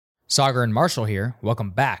Sagar and Marshall here.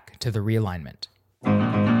 Welcome back to The Realignment.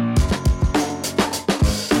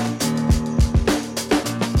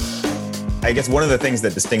 I guess one of the things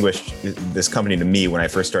that distinguished this company to me when I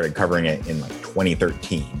first started covering it in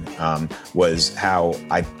 2013 was how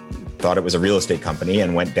I thought it was a real estate company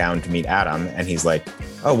and went down to meet Adam. And he's like,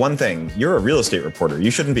 oh, one thing, you're a real estate reporter.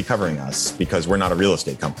 You shouldn't be covering us because we're not a real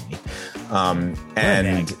estate company.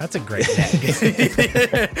 And that's a great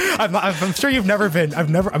neg. I'm sure you've never been.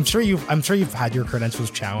 I'm sure you've had your credentials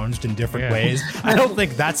challenged in different ways. I don't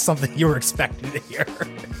think that's something you were expecting to hear.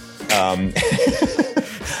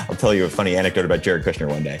 I'll tell you a funny anecdote about Jared Kushner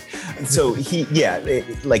one day. So they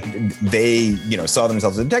saw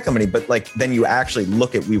themselves as a tech company, but then you actually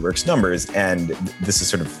look at WeWork's numbers, and this is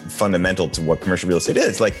sort of fundamental to what commercial real estate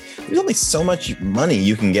is. There's only so much money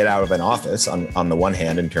you can get out of an office on the one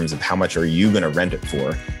hand, in terms of how much are you going to rent it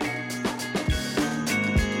for.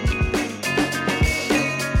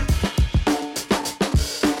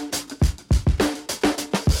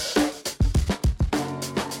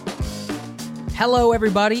 Hello,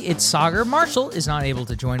 everybody. It's Sagar. Marshall is not able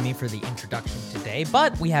to join me for the introduction today,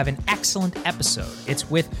 but we have an excellent episode. It's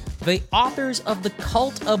with the authors of The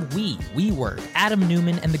Cult of WeWork, Adam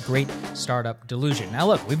Neumann and the great startup Delusion. Now,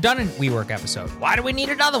 look, we've done a WeWork episode. Why do we need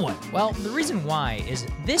another one? Well, the reason why is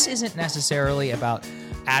this isn't necessarily about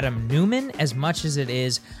Adam Neumann as much as it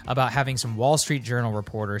is about having some Wall Street Journal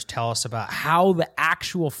reporters tell us about how the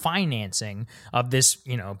actual financing of this,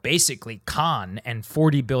 basically con and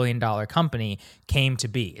 $40 billion company came to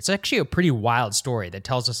be. It's actually a pretty wild story that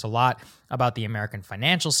tells us a lot about the American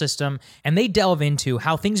financial system, and they delve into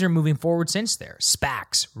how things are moving forward since there.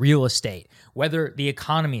 SPACs, real estate, whether the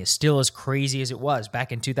economy is still as crazy as it was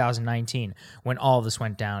back in 2019 when all of this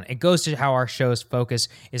went down. It goes to how our show's focus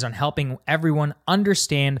is on helping everyone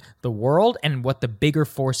understand the world and what the bigger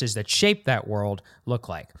forces that shape that world look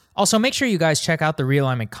like. Also, make sure you guys check out the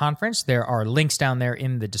Realignment Conference. There are links down there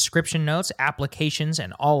in the description notes. Applications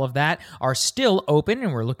and all of that are still open,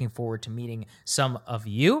 and we're looking forward to meeting some of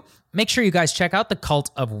you. Make sure you guys check out The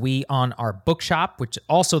Cult of We on our bookshop, which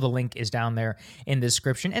also the link is down there in the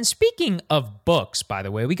description. And speaking of books, by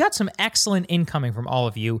the way, we got some excellent incoming from all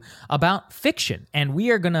of you about fiction, and we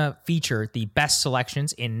are going to feature the best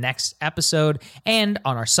selections in next episode and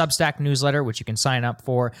on our Substack newsletter, which you can sign up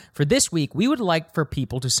for. For this week, we would like for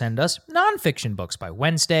people to send us nonfiction books by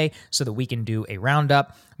Wednesday so that we can do a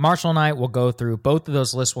roundup. Marshall and I will go through both of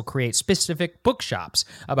those lists. We'll create specific bookshops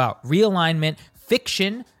about realignment,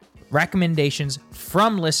 fiction recommendations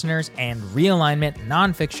from listeners, and realignment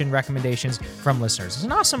nonfiction recommendations from listeners. It's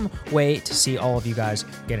an awesome way to see all of you guys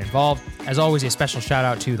get involved. As always, a special shout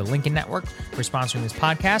out to the Lincoln Network for sponsoring this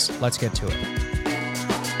podcast. Let's get to it.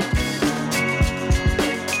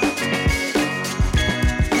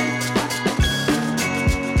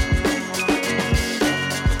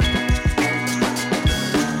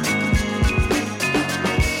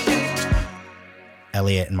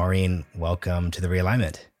 Eliot and Maureen, welcome to The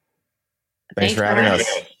Realignment. Thanks for having us.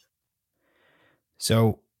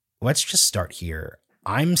 So let's just start here.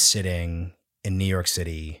 I'm sitting in New York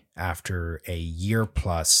City after a year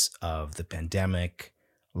plus of the pandemic,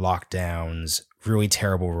 lockdowns, really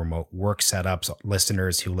terrible remote work setups.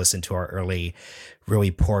 Listeners who listened to our early,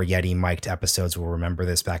 really poor Yeti mic'd episodes will remember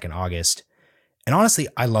this back in August. And honestly,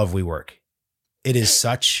 I love WeWork. It is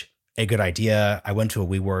such a good idea. I went to a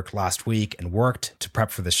WeWork last week and worked to prep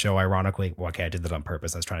for the show, ironically. Well, okay, I did that on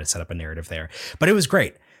purpose. I was trying to set up a narrative there, but it was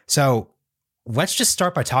great. So let's just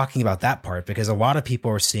start by talking about that part, because a lot of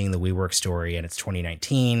people are seeing the WeWork story and it's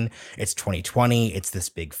 2019, it's 2020, it's this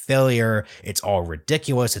big failure. It's all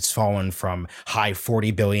ridiculous. It's fallen from high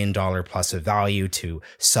 $40 billion plus of value to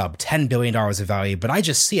sub $10 billion of value. But I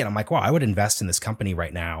just see it. I'm like, wow, I would invest in this company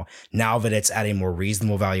right now that it's at a more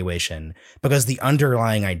reasonable valuation, because the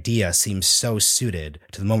underlying idea seems so suited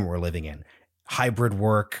to the moment we're living in. Hybrid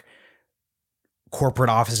work, corporate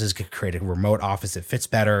offices could create a remote office that fits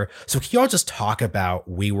better. So can you all just talk about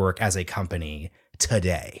WeWork as a company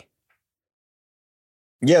today?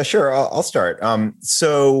 Yeah, sure. I'll start. I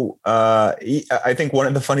think one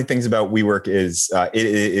of the funny things about WeWork is it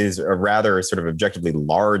is a rather sort of objectively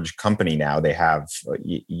large company now. They have,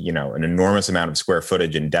 an enormous amount of square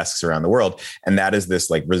footage and desks around the world. And that is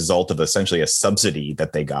this result of essentially a subsidy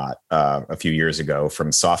that they got a few years ago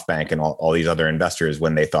from SoftBank and all these other investors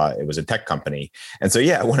when they thought it was a tech company. And so,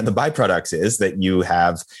 yeah, one of the byproducts is that you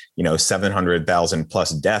have, 700,000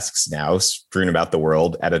 plus desks now strewn about the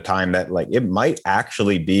world at a time that it might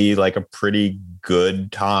actually be a pretty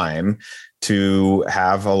good time to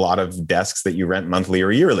have a lot of desks that you rent monthly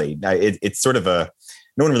or yearly. It's sort of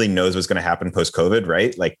no one really knows what's going to happen post-COVID,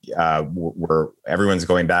 right? Like everyone's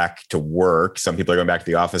going back to work. Some people are going back to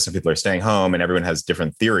the office. Some people are staying home, and everyone has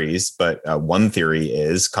different theories. But one theory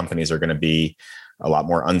is companies are going to be a lot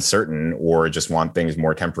more uncertain or just want things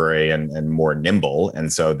more temporary and more nimble.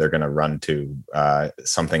 And so they're going to run to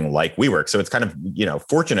something like WeWork. So it's kind of,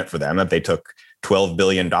 fortunate for them that they took $12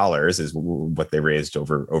 billion is what they raised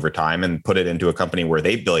over time and put it into a company worth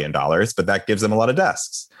 $8 billion. But that gives them a lot of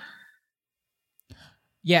desks.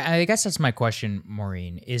 Yeah, I guess that's my question,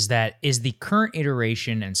 Maureen, is the current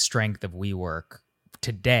iteration and strength of WeWork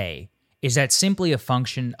today, is that simply a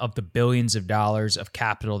function of the billions of dollars of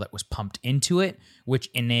capital that was pumped into it, which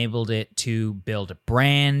enabled it to build a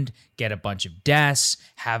brand, get a bunch of desks,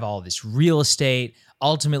 have all this real estate,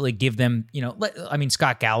 ultimately give them,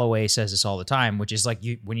 Scott Galloway says this all the time, which is like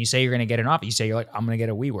when you say you're going to get an office, you say you're like, I'm going to get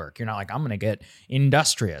a WeWork. You're not like, I'm going to get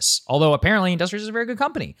Industrious. Although apparently Industrious is a very good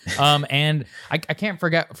company. And I can't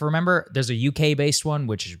remember, there's a UK based one,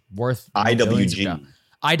 which is worth IWG.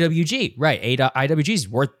 IWG, right. IWG is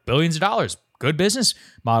worth billions of dollars. Good business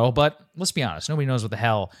model, but let's be honest, nobody knows what the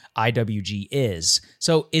hell IWG is.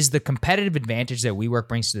 So is the competitive advantage that WeWork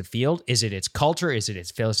brings to the field, is it its culture, is it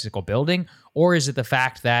its physical building, or is it the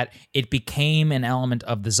fact that it became an element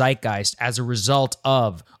of the zeitgeist as a result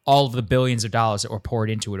of all of the billions of dollars that were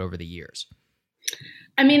poured into it over the years?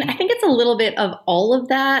 I mean, I think it's a little bit of all of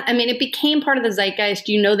that. I mean, it became part of the zeitgeist.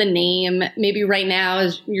 You know the name. Maybe right now,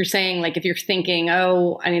 as you're saying, like if you're thinking,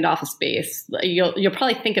 oh, I need office space, you'll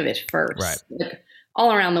probably think of it first, right? Like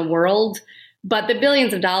all around the world. But the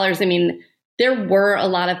billions of dollars, I mean, there were a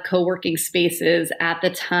lot of co-working spaces at the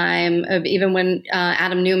time of even when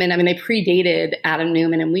Adam Neumann, I mean, they predated Adam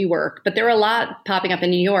Neumann and WeWork, but there were a lot popping up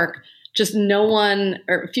in New York. Just no one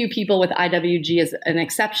or a few people with IWG as an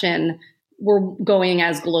exception were going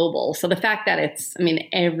as global. So the fact that it's, I mean,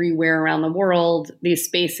 everywhere around the world, these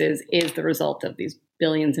spaces is the result of these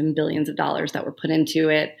billions and billions of dollars that were put into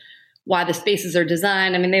it. Why the spaces are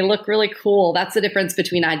designed, I mean, they look really cool. That's the difference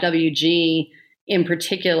between IWG in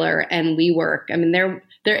particular and WeWork. I mean, there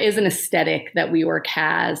is an aesthetic that WeWork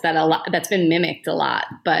has that's been mimicked a lot.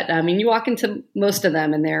 But I mean, you walk into most of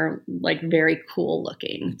them and they're like very cool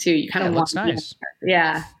looking too. You kind of looks nice.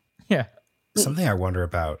 Yeah. Yeah. Something I wonder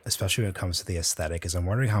about, especially when it comes to the aesthetic, is I'm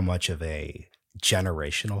wondering how much of a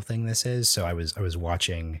generational thing this is. So I was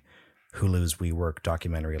watching Hulu's WeWork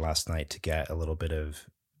documentary last night to get a little bit of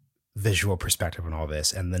visual perspective on all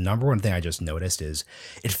this. And the number one thing I just noticed is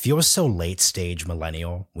it feels so late stage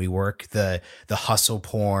millennial. WeWork, the hustle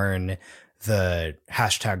porn, the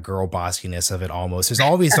hashtag girl bossiness of it almost. There's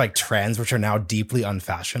all these like trends which are now deeply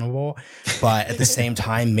unfashionable, but at the same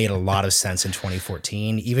time made a lot of sense in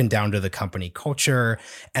 2014, even down to the company culture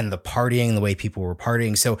and the partying, the way people were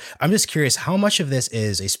partying. So I'm just curious, how much of this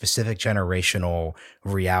is a specific generational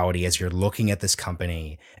reality as you're looking at this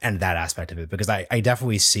company and that aspect of it? Because I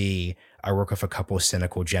definitely see, I work with a couple of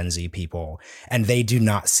cynical Gen Z people, and they do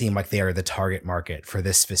not seem like they are the target market for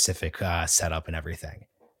this specific setup and everything.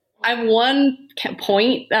 I have one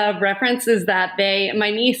point of reference is that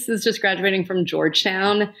my niece is just graduating from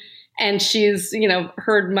Georgetown, and she's,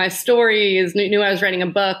 heard my stories, knew I was writing a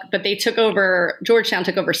book, but Georgetown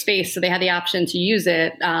took over space. So they had the option to use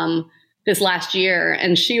it this last year.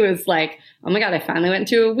 And she was like, oh my God, I finally went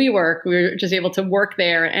to a WeWork. We were just able to work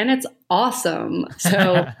there and it's awesome.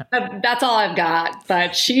 So that's all I've got.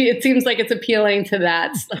 But it seems like it's appealing to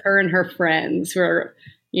her and her friends who are,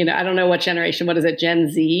 I don't know what generation. What is it? Gen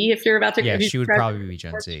Z? If you're about to, yeah, she would probably be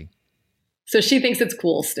Gen Z. So she thinks it's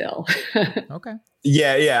cool still. Okay.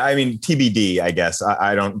 Yeah. I mean, TBD, I guess.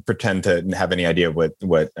 I don't pretend to have any idea what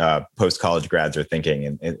post-college grads are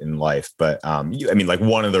thinking in life. But I mean, like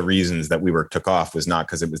one of the reasons that WeWork took off was not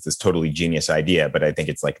because it was this totally genius idea, but I think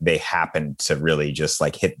it's like they happened to really just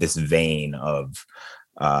like hit this vein of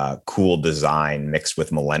cool design mixed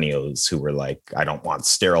with millennials who were like, I don't want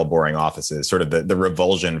sterile, boring offices, sort of the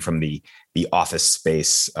revulsion from the Office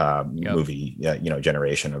Space movie,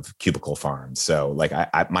 generation of cubicle farms. So like,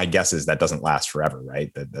 my guess is that doesn't last forever,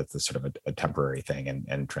 right? That's a sort of a temporary thing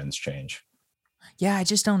and trends change. Yeah, I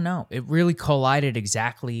just don't know. It really collided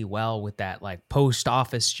exactly well with that like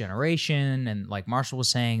post-office generation. And like Marshall was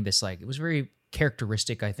saying, this like, it was very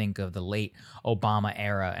characteristic, I think, of the late Obama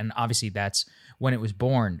era. And obviously that's when it was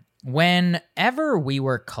born. Whenever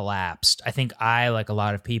WeWork collapsed, I think I, like a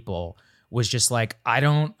lot of people, was just like, I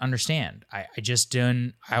don't understand. I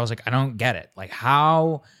was like, I don't get it. Like,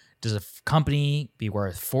 how does a company be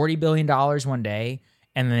worth $40 billion one day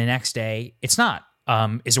and then the next day it's not?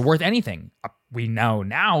 Is it worth anything? We know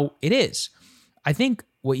now it is. I think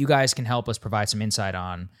what you guys can help us provide some insight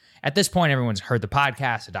on, at this point, everyone's heard the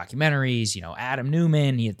podcast, the documentaries, Adam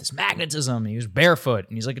Newman, he had this magnetism, he was barefoot,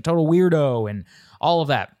 and he's like a total weirdo, and all of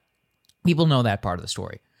that. People know that part of the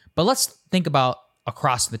story. But let's think about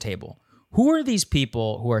across the table. Who are these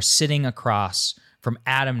people who are sitting across from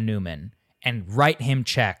Adam Newman and write him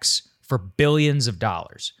checks for billions of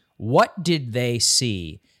dollars? What did they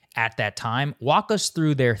see at that time? Walk us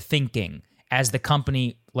through their thinking as the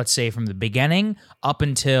company, let's say from the beginning up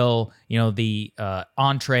until, the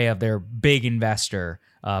entree of their big investor,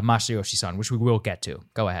 Masayoshi Son, which we will get to.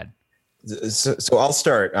 Go ahead. So I'll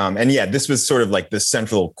start. And yeah, this was sort of like the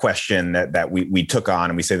central question that we took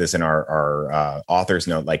on. And we say this in our author's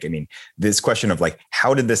note. This question of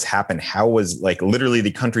how did this happen? How was literally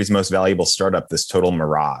the country's most valuable startup this total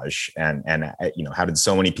mirage? And how did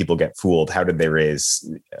so many people get fooled? How did they raise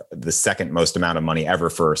the second most amount of money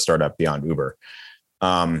ever for a startup beyond Uber?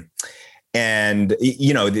 And,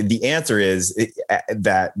 the answer is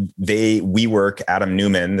that WeWork, Adam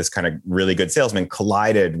Newman, this kind of really good salesman,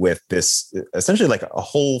 collided with this essentially like a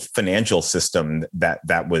whole financial system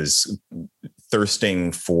that was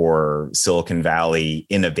thirsting for Silicon Valley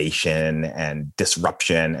innovation and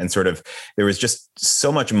disruption. And sort of, there was just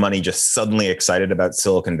so much money just suddenly excited about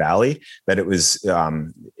Silicon Valley that it was,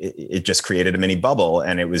 it just created a mini bubble.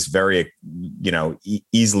 And it was very,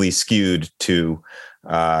 easily skewed to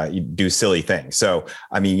do silly things. So,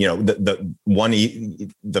 the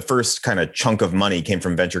first kind of chunk of money came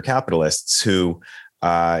from venture capitalists who,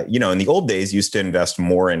 in the old days used to invest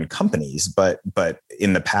more in companies, but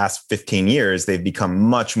in the past 15 years, they've become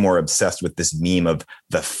much more obsessed with this meme of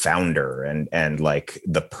the founder and like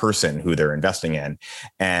the person who they're investing in.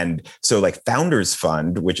 And so like Founders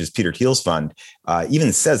Fund, which is Peter Thiel's fund,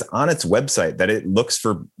 even says on its website that it looks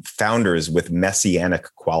for founders with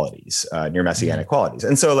messianic qualities, near messianic qualities.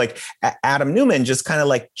 And so like Adam Newman just kind of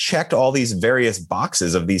like checked all these various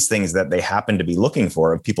boxes of these things that they happen to be looking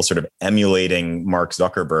for, of people sort of emulating Mark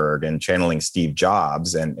Zuckerberg and channeling Steve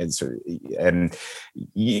Jobs. And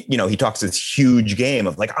he talks this huge game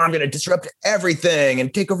of like, I'm going to disrupt everything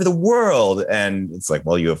and take over the world. And it's like,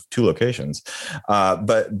 well, you have 2 locations.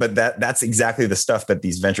 But that's exactly the stuff that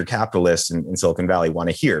these venture capitalists in Silicon Valley want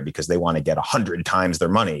to hear, because they want to get 100 times their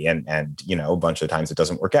money. And a bunch of times it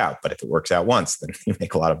doesn't work out. But if it works out once, then you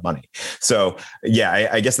make a lot of money. So yeah,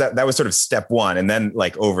 I guess that was sort of step one. And then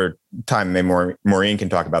like over time, maybe Maureen can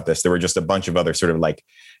talk about this. There were just a bunch of other sort of like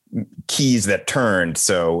keys that turned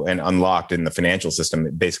and unlocked in the financial system,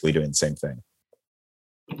 basically doing the same thing.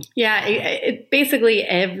 Yeah, it basically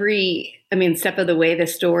every step of the way, the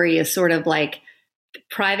story is sort of like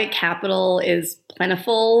private capital is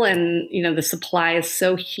plentiful and, the supply is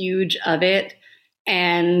so huge of it.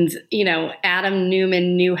 And, Adam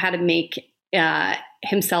Newman knew how to make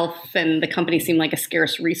himself and the company seem like a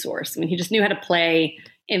scarce resource. He just knew how to play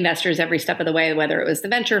investors every step of the way, whether it was the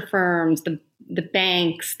venture firms, the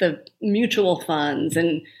banks, the mutual funds.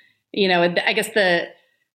 And, I guess the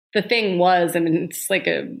thing was, it's like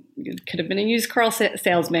it could have been a used car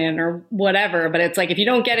salesman or whatever, but it's like, if you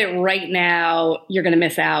don't get it right now, you're going to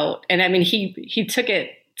miss out. And he took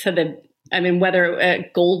it to whether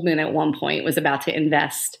Goldman at one point was about to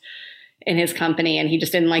invest in his company and he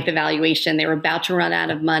just didn't like the valuation. They were about to run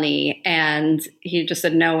out of money and he just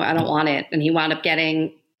said, no, I don't want it. And he wound up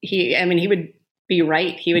getting, he would be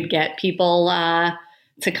right. He would get people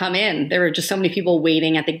to come in. There were just so many people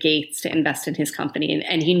waiting at the gates to invest in his company.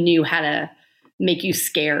 And he knew how to make you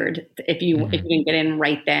scared. If you didn't get in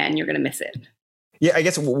right then, you're going to miss it. Yeah, I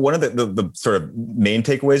guess one of the sort of main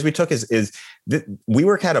takeaways we took is that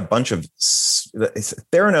WeWork had a bunch of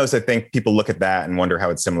Theranos. I think people look at that and wonder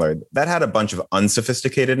how it's similar. That had a bunch of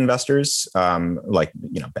unsophisticated investors, like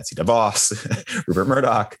Betsy DeVos, Rupert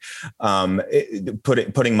Murdoch,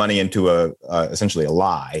 putting money into essentially a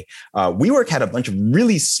lie. WeWork had a bunch of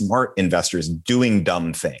really smart investors doing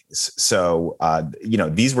dumb things. So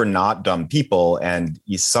these were not dumb people, and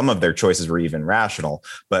some of their choices were even rational.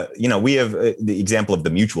 But we have the example of the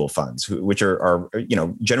mutual funds, which are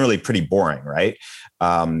generally pretty boring, right?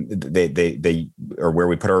 They are where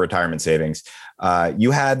we put our retirement savings.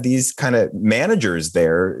 You had these kind of managers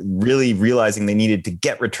there really realizing they needed to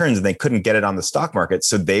get returns and they couldn't get it on the stock market.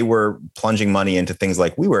 So they were plunging money into things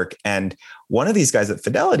like WeWork. And one of these guys at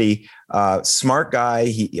Fidelity, smart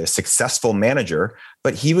guy, a successful manager,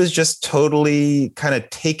 but he was just totally kind of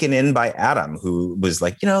taken in by Adam, who was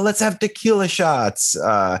like, let's have tequila shots,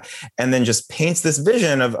 and then just paints this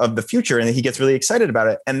vision of the future. And he gets really excited about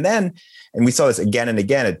it. And we saw this again and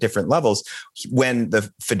again at different levels. When the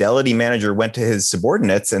Fidelity manager went to his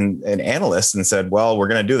subordinates and analysts and said, well, we're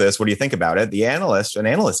going to do this. What do you think about it? An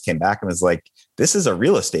analyst came back and was like, this is a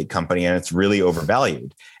real estate company and it's really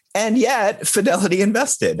overvalued. And yet Fidelity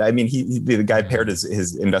invested. I mean, the guy pared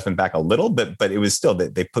his investment back a little, but it was still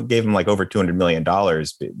that gave him like over $200 million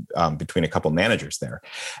between a couple managers there.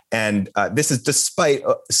 And this is despite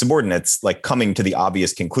subordinates like coming to the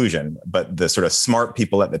obvious conclusion, but the sort of smart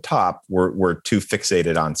people at the top were too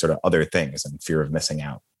fixated on sort of other things and fear of missing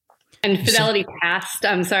out. And Fidelity passed,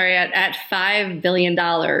 at $5 billion.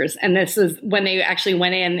 And this is when they actually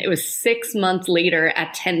went in, it was 6 months later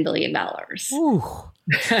at $10 billion. Ooh.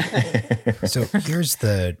 So here's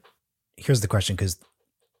the question, because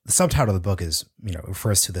the subtitle of the book is,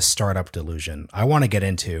 refers to the startup delusion. I want to get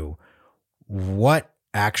into what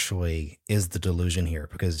actually is the delusion here,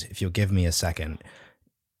 because if you'll give me a second,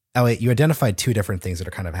 Eliot, you identified two different things that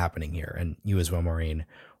are kind of happening here, and you as well, Maureen.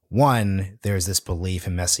 One, there's this belief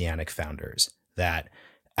in messianic founders that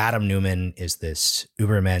Adam Neumann is this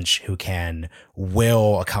Ubermensch who can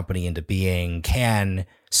will a company into being, can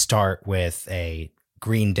start with a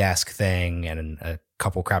green desk thing and a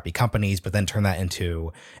couple crappy companies, but then turn that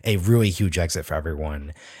into a really huge exit for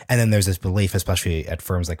everyone. And then there's this belief, especially at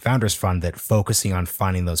firms like Founders Fund, that focusing on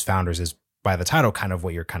finding those founders is, by the title, kind of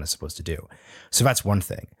what you're kind of supposed to do. So that's one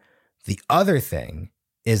thing. The other thing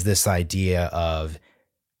is this idea of,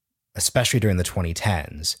 especially during the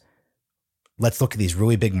 2010s, let's look at these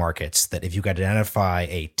really big markets that if you could identify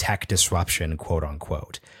a tech disruption, quote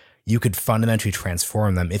unquote, you could fundamentally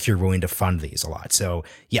transform them if you're willing to fund these a lot. So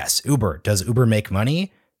yes, Uber. Does Uber make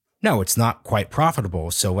money? No, it's not quite profitable.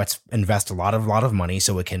 So let's invest a lot of money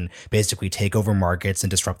so it can basically take over markets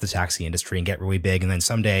and disrupt the taxi industry and get really big. And then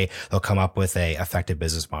someday they'll come up with a effective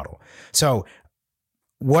business model. So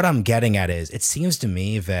what I'm getting at is, it seems to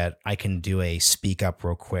me that I can do a speak up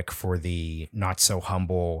real quick for the not so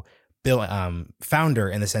humble founder,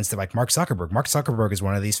 in the sense that, like, Mark Zuckerberg is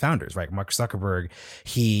one of these founders, right? Mark Zuckerberg,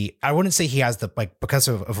 I wouldn't say he has because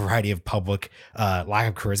of a variety of public lack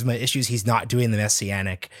of charisma issues, he's not doing the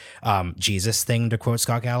messianic Jesus thing, to quote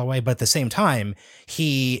Scott Galloway. But at the same time,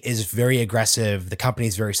 he is very aggressive. The company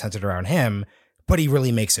is very centered around him, but he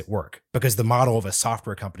really makes it work, because the model of a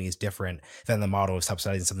software company is different than the model of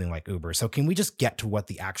subsidizing something like Uber. So can we just get to what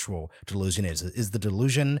the actual delusion is? Is the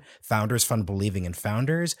delusion Founders Fund believing in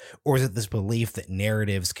founders, or is it this belief that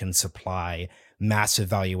narratives can supply massive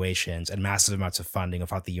valuations and massive amounts of funding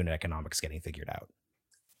without the unit economics getting figured out?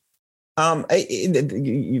 I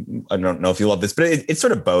don't know if you love this, but it's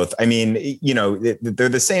sort of both. I mean, they're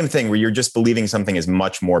the same thing, where you're just believing something is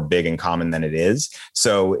much more big and common than it is.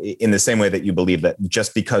 So in the same way that you believe that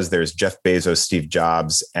just because there's Jeff Bezos, Steve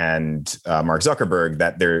Jobs, and Mark Zuckerberg,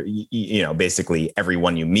 that they're, basically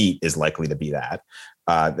everyone you meet is likely to be that.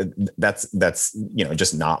 That's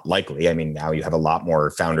just not likely. I mean, now you have a lot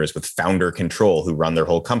more founders with founder control who run their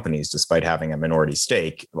whole companies despite having a minority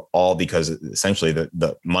stake, all because essentially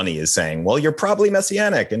the money is saying, well, you're probably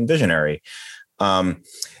messianic and visionary.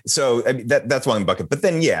 So I mean, that's one bucket. But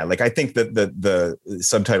then, I think that the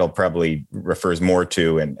subtitle probably refers more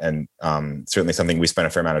to, and certainly something we spent a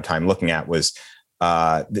fair amount of time looking at, was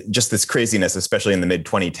just this craziness, especially in the mid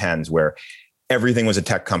 2010s, where everything was a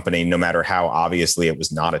tech company, no matter how obviously it was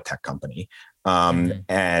not a tech company,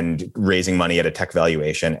 and raising money at a tech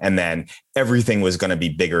valuation. And then everything was going to be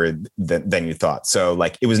bigger than you thought. So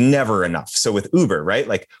like, it was never enough. So with Uber, right?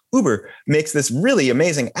 Like, Uber makes this really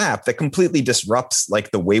amazing app that completely disrupts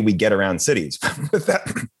like the way we get around cities. But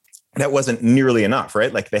that wasn't nearly enough,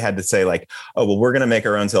 right? Like, they had to say like, oh, well, we're going to make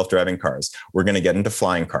our own self-driving cars. We're going to get into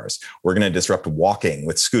flying cars. We're going to disrupt walking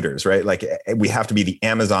with scooters, right? Like, we have to be the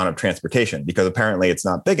Amazon of transportation, because apparently it's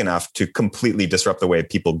not big enough to completely disrupt the way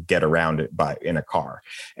people get around it in a car.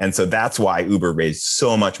 And so that's why Uber raised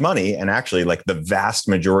so much money. And actually, like, the vast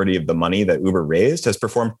majority of the money that Uber raised has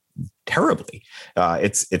performed terribly.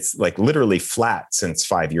 It's like literally flat since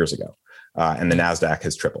 5 years ago. And the NASDAQ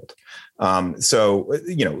has tripled. So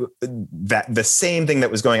that the same thing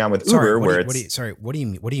that was going on with Uber, what do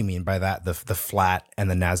you mean by that? The flat and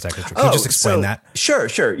the NASDAQ? Can you just explain that?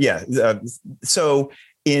 Sure. Yeah. So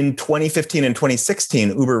in 2015 and 2016,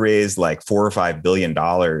 Uber raised like $4 or $5 billion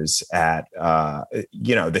at,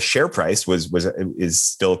 the share price is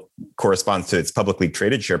still corresponds to its publicly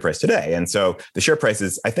traded share price today. And so the share price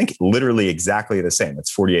is, I think, literally exactly the same.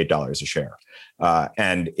 It's $48 a share.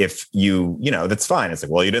 And if that's fine. It's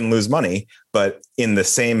like, well, you didn't lose money, but in the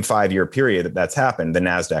same 5-year period that's happened, the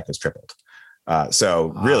NASDAQ has tripled.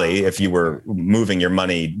 So really, if you were moving your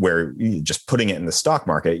money where just putting it in the stock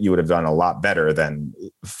market, you would have done a lot better than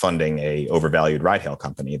funding a overvalued ride-hail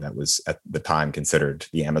company that was at the time considered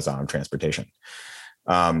the Amazon of transportation.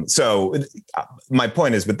 So my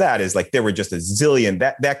point is with that is like, there were just a zillion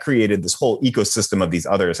that created this whole ecosystem of these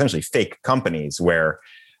other essentially fake companies where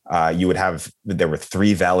There were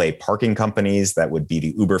 3 valet parking companies that would be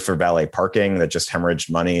the Uber for valet parking that just hemorrhaged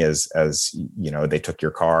money as they took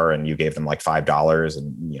your car and you gave them like $5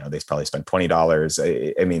 and, they probably spent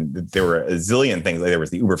 $20. I mean, there were a zillion things. There was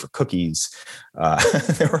the Uber for cookies.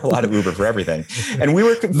 There were a lot of Uber for everything. And we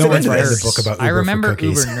were no one's writing the book about Uber. I remember for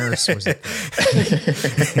Uber Nurse was a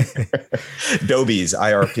thing. Dobies,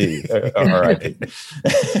 IRP, RIP.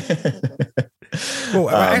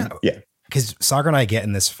 Well, because Sagar and I get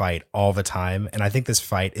in this fight all the time. And I think this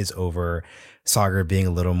fight is over Sagar being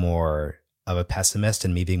a little more of a pessimist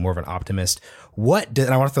and me being more of an optimist. And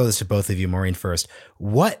I want to throw this to both of you, Maureen, first.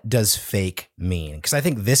 What does fake mean? Because I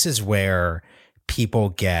think this is where people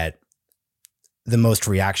get the most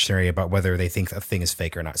reactionary about whether they think a thing is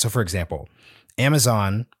fake or not. So, for example,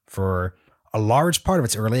 Amazon, for a large part of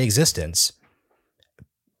its early existence,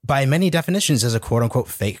 by many definitions, is a quote unquote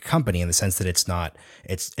fake company in the sense that it's not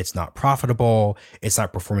profitable. It's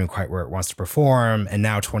not performing quite where it wants to perform. And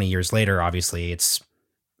now 20 years later, obviously it's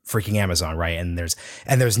freaking Amazon, right? And there's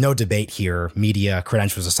no debate here, media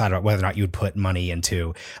credentials aside, about whether or not you would put money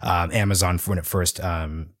into Amazon when it first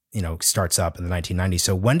starts up in the 1990s.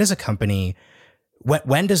 So when does a company,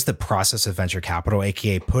 when does the process of venture capital,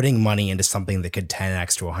 aka putting money into something that could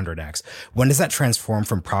 10x to 100x, when does that transform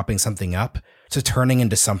from propping something up to turning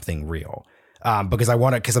into something real? Because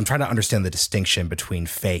I'm trying to understand the distinction between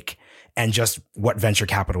fake and just what venture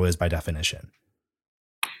capital is by definition.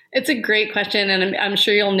 It's a great question, and I'm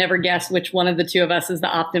sure you'll never guess which one of the two of us is the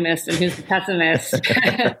optimist and who's the pessimist.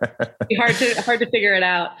 It'd be hard to figure it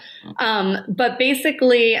out. But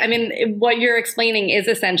basically, I mean, what you're explaining is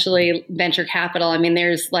essentially venture capital. I mean,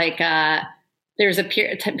 there's a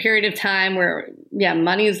period of time where,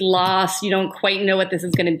 money is lost. You don't quite know what this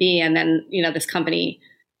is going to be, and then this company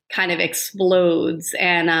kind of explodes.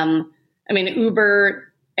 And I mean, Uber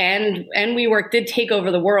and WeWork did take over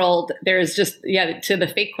the world. There's just, to the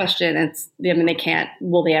fake question,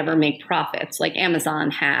 will they ever make profits like Amazon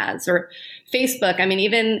has or Facebook? I mean,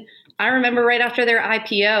 even I remember right after their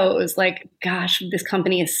IPO, it was like, gosh, this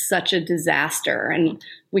company is such a disaster. And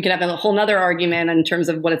we could have a whole nother argument in terms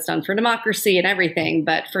of what it's done for democracy and everything.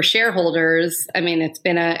 But for shareholders, I mean, it's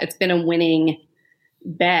been a winning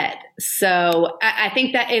bet. So I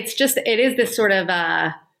think that it is this sort of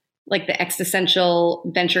like the existential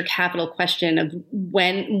venture capital question of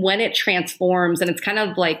when it transforms, and it's kind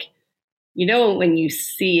of like, when you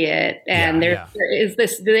see it, and there is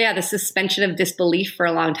this, the suspension of disbelief for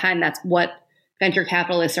a long time. That's what venture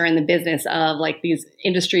capitalists are in the business of, like these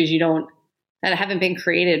industries that haven't been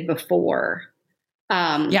created before.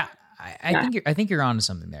 I think you're onto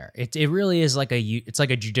something there. It really is it's like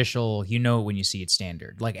a judicial, when you see it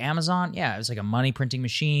standard. Like Amazon, it's like a money printing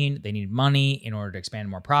machine. They need money in order to expand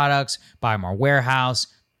more products, buy more warehouse,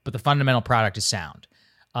 but the fundamental product is sound.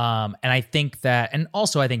 And I think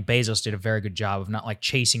Bezos did a very good job of not like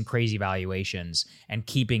chasing crazy valuations and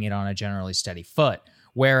keeping it on a generally steady foot.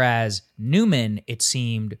 Whereas Newman, it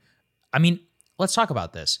seemed, let's talk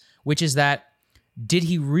about this, which is that, did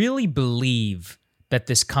he really believe that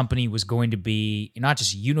this company was going to be not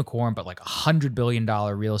just a unicorn, but like $100 billion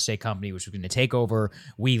real estate company, which was going to take over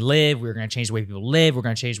we live, we're going to change the way people live, we're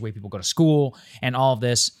going to change the way people go to school, and all of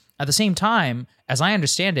this. At the same time, as I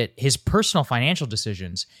understand it, his personal financial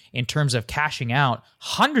decisions in terms of cashing out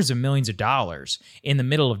hundreds of millions of dollars in the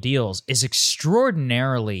middle of deals is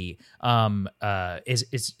extraordinarily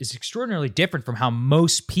extraordinarily different from how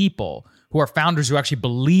most people who are founders who actually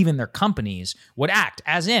believe in their companies would act.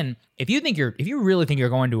 As in, if you really think you're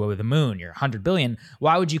going to the moon, you're $100 billion,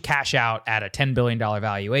 why would you cash out at a $10 billion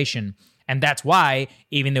valuation? And that's why,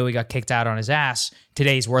 even though he got kicked out on his ass,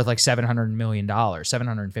 today's worth like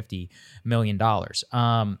 $750 million.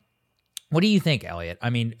 What do you think, Eliot? I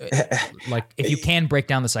mean, like, if you can break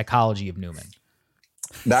down the psychology of Newman.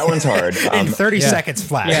 That one's hard. In 30 seconds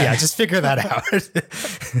flat. Yeah, just figure that out.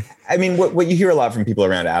 I mean, what you hear a lot from people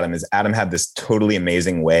around Adam is Adam had this totally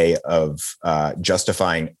amazing way of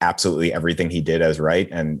justifying absolutely everything he did as right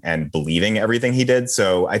and believing everything he did.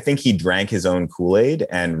 So I think he drank his own Kool-Aid,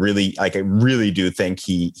 and really, I really do think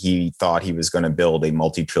he thought he was going to build a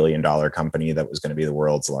multi-trillion-dollar company that was going to be the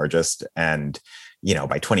world's largest. And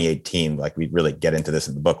by 2018, like we really get into this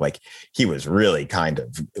in the book, like he was really kind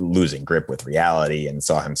of losing grip with reality and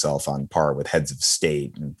saw himself on par with heads of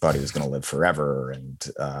state and thought he was going to live forever. And,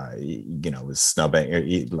 was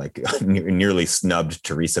snubbing, like nearly snubbed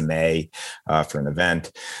Theresa May for an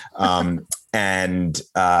event. And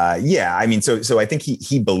I mean, so I think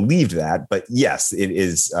he believed that, but yes, it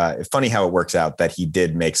is funny how it works out that he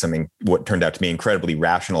did make what turned out to be incredibly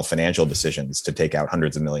rational financial decisions to take out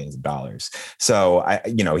hundreds of millions of dollars. So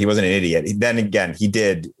he wasn't an idiot. Then again, he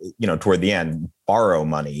did, toward the end, borrow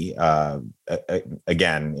money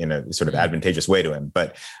again in a sort of advantageous way to him,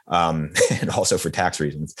 but and also for tax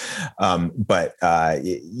reasons. He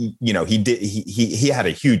had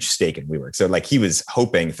a huge stake in WeWork, so like he was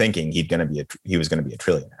thinking he was going to be a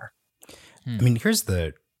trillionaire. I mean,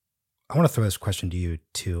 I want to throw this question to you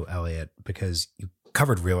too, Eliot, because you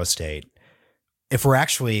covered real estate. If we're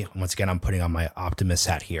actually, once again, I'm putting on my optimist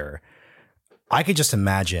hat here, I could just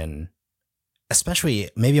imagine, especially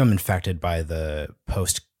maybe I'm infected by the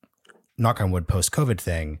knock on wood, post-COVID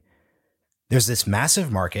thing. There's this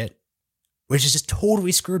massive market, which is just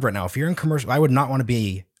totally screwed right now. If you're in commercial, I would not want to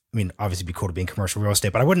be, I mean, obviously it'd be cool to be in commercial real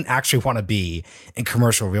estate, but I wouldn't actually want to be in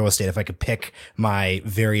commercial real estate if I could pick my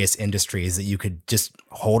various industries that you could just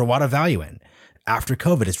hold a lot of value in. After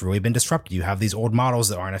COVID, it's really been disrupted. You have these old models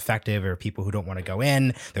that aren't effective, or people who don't want to go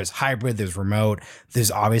in. There's hybrid, there's remote. There's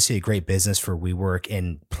obviously a great business for WeWork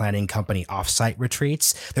in planning company offsite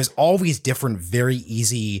retreats. There's all these different, very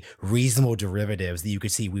easy, reasonable derivatives that you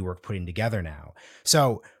could see WeWork putting together now.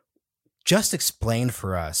 So just explain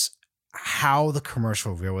for us how the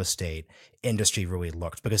commercial real estate industry really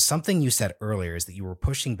looked, because something you said earlier is that you were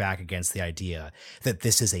pushing back against the idea that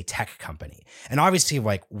this is a tech company. And obviously,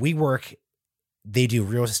 like WeWork, they do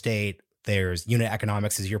real estate. There's unit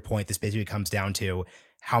economics, is your point. This basically comes down to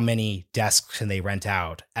how many desks can they rent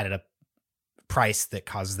out at a price that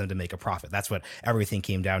causes them to make a profit. That's what everything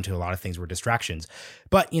came down to. A lot of things were distractions.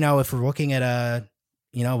 But, if we're looking at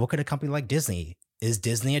look at a company like Disney. Is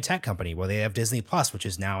Disney a tech company? Well, they have Disney Plus, which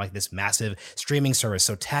is now like this massive streaming service.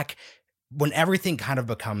 So tech, when everything kind of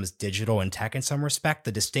becomes digital and tech in some respect,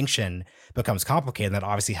 the distinction becomes complicated. And that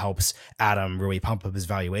obviously helps Adam really pump up his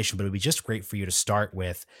valuation. But it would be just great for you to start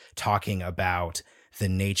with talking about the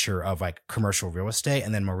nature of like commercial real estate.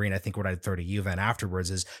 And then Maureen, I think what I'd throw to you then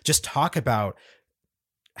afterwards is just talk about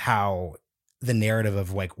how the narrative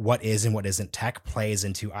of like what is and what isn't tech plays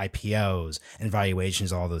into IPOs and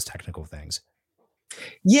valuations, all those technical things.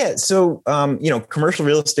 Yeah. So, commercial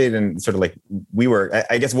real estate and sort of like WeWork,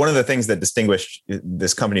 I guess one of the things that distinguished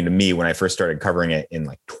this company to me when I first started covering it in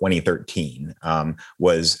like 2013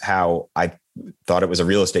 was how I thought it was a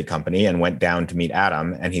real estate company and went down to meet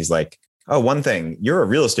Adam. And he's like, oh, one thing, you're a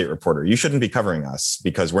real estate reporter. You shouldn't be covering us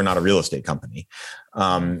because we're not a real estate company.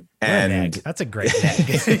 And that's a great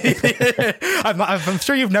neg. I'm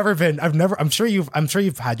sure you've never been. I'm sure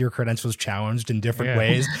you've had your credentials challenged in different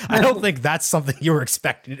ways. I don't think that's something you were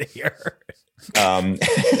expecting to hear.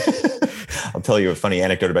 I'll tell you a funny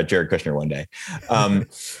anecdote about Jared Kushner one day.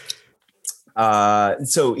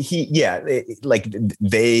 So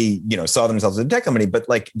they saw themselves as a tech company, but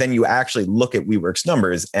like, then you actually look at WeWork's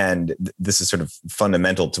numbers, and this is sort of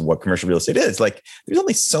fundamental to what commercial real estate is. Like, there's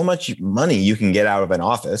only so much money you can get out of an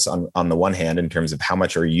office on the one hand, in terms of how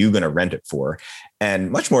much are you going to rent it for?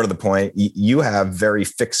 And much more to the point, you have very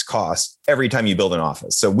fixed costs every time you build an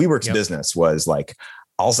office. So WeWork's business was like,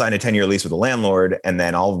 I'll sign a 10-year lease with a landlord, and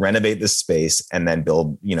then I'll renovate this space and then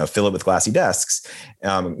build, fill it with glassy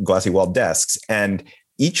walled desks. And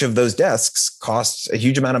each of those desks costs a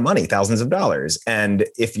huge amount of money, thousands of dollars. And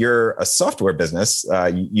if you're a software business,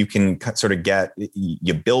 you can sort of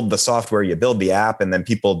you build the software, you build the app, and then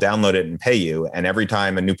people download it and pay you. And every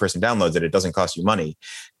time a new person downloads it, it doesn't cost you money.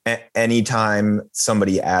 Anytime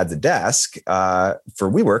somebody adds a desk for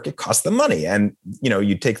WeWork, it costs them money. And,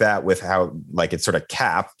 you take that with how like it's sort of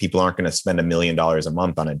capped. People aren't going to spend $1 million a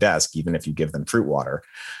month on a desk, even if you give them fruit water.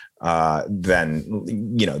 Then,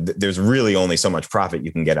 there's really only so much profit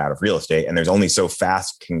you can get out of real estate, and there's only so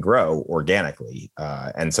fast it can grow organically.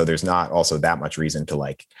 And so there's not also that much reason to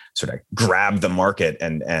like sort of grab the market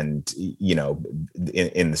and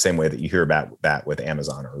in the same way that you hear about that with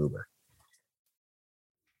Amazon or Uber.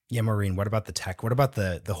 Yeah, Maureen, what about the tech? What about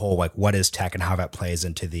the whole, like, what is tech and how that plays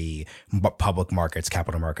into the public markets,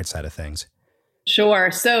 capital market side of things?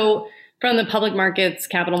 Sure. So from the public markets,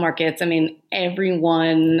 capital markets, I mean,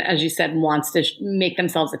 everyone, as you said, wants to make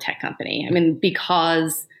themselves a tech company. I mean,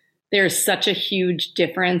 because there's such a huge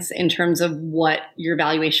difference in terms of what your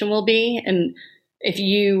valuation will be. And if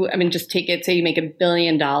just take it, say you make $1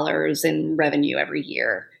 billion in revenue every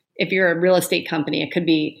year. If you're a real estate company, it could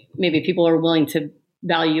be maybe people are willing to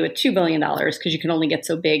value at $2 billion because you can only get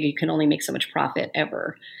so big, you can only make so much profit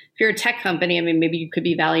ever. If you're a tech company, I mean, maybe you could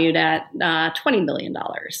be valued at $20 billion.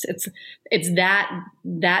 It's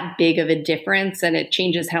that big of a difference, and it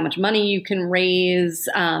changes how much money you can raise.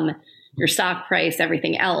 your stock price,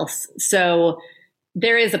 everything else. So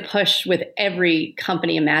there is a push with every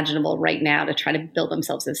company imaginable right now to try to build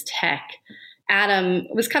themselves as tech. Adam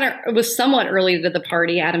was somewhat early to the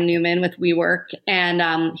party, Adam Newman with WeWork,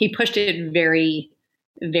 and he pushed it very,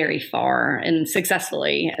 very far and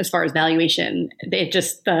successfully as far as valuation. It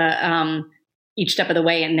just each step of the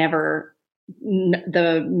way,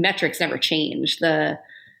 the metrics never changed. The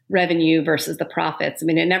revenue versus the profits. I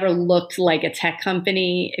mean, it never looked like a tech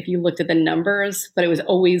company if you looked at the numbers, but it was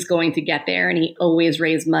always going to get there, and he always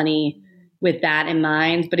raised money with that in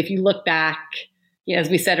mind. But if you look back, as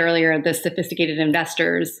we said earlier, the sophisticated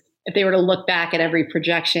investors, if they were to look back at every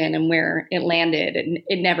projection and where it landed,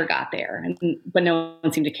 it never got there, but no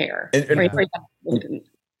one seemed to care.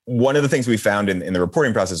 One of the things we found in the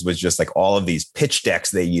reporting process was just like all of these pitch decks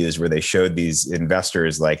they used where they showed these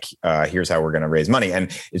investors like, here's how we're going to raise money.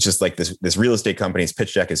 And it's just like this real estate company's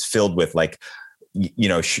pitch deck is filled with like,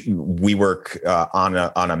 we work on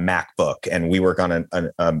a MacBook, and we work on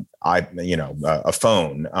a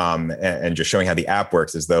phone, and just showing how the app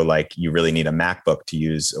works as though like you really need a MacBook to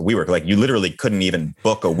use a WeWork. Like you literally couldn't even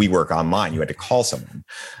book a WeWork online. You had to call someone.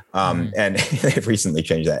 And they've recently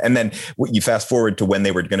changed that. And then you fast forward to when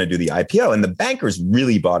they were going to do the IPO, and the bankers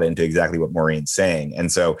really bought into exactly what Maureen's saying.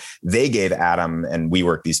 And so they gave Adam and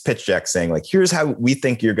WeWork these pitch decks saying like, here's how we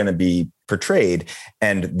think you're going to be portrayed.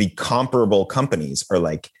 And the comparable companies are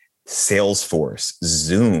like Salesforce,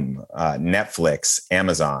 Zoom, Netflix,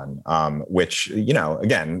 Amazon, which,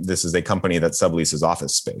 again, this is a company that subleases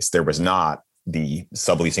office space. There was not the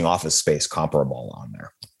subleasing office space comparable on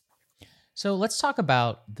there. So let's talk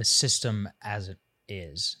about the system as it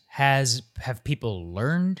is. Have people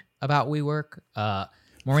learned about WeWork?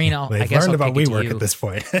 Maureen, I guess learned I'll about WeWork at this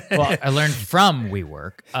point. Well, I learned from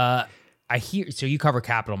WeWork. I hear, so you cover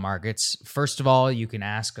capital markets. First of all, you can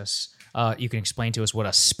ask us, you can explain to us what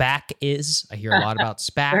a SPAC is. I hear a lot about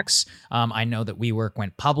SPACs. I know that WeWork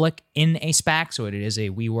went public in a SPAC, so it is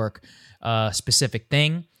a WeWork specific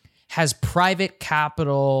thing. Has private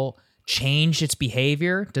capital changed its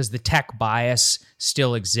behavior? Does the tech bias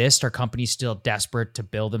still exist? Are companies still desperate to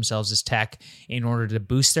build themselves as tech in order to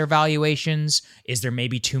boost their valuations? Is there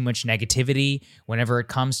maybe too much negativity whenever it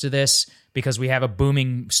comes to this? Because we have a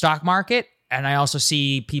booming stock market, and I also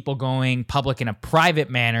see people going public in a private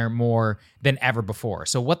manner more than ever before.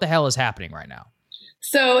 So what the hell is happening right now?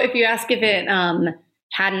 So if you ask if it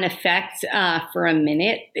had an effect for a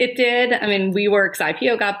minute, it did. I mean, WeWork's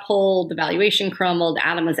IPO got pulled, the valuation crumbled,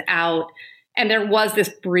 Adam was out. And there was this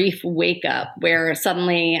brief wake up where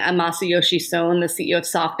suddenly Masayoshi Son, the CEO of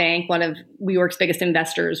SoftBank, one of WeWork's biggest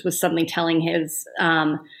investors, was suddenly telling his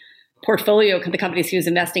portfolio, the companies he was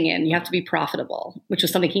investing in, you have to be profitable, which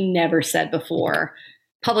was something he never said before.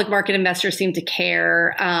 Public market investors seem to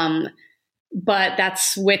care, but that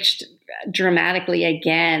switched dramatically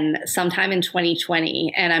again sometime in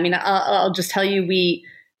 2020. And I mean, I'll just tell you,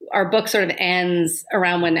 our book sort of ends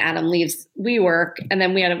around when Adam leaves WeWork, and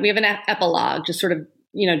then we have an epilogue, just sort of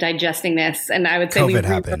digesting this. And I would say COVID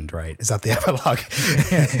happened, right? Is that the epilogue?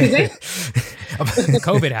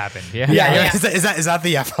 COVID happened. Yeah. Yeah. Is that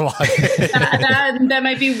the epilogue? that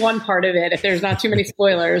might be one part of it if there's not too many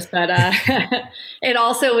spoilers, but it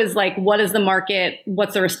also is like, what is the market?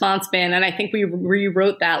 What's the response been? And I think we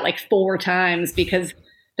rewrote that like 4 times because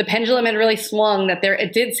the pendulum had really swung that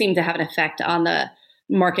it did seem to have an effect on the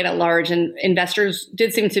market at large, and investors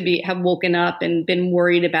did seem to have woken up and been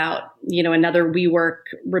worried about, another WeWork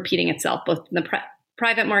repeating itself, both in the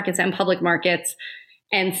private markets and public markets.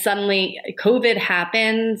 And suddenly COVID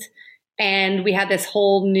happened, and we had this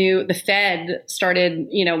whole the Fed started,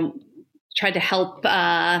 tried to help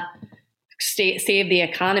save the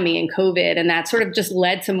economy in COVID. And that sort of just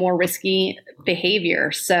led to more risky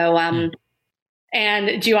behavior. So,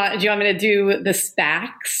 and do you want me to do the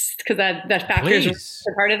SPACs? Because that factors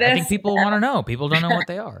are part of this. I think people want to know. People don't know what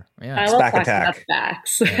they are. Yeah. I will talk about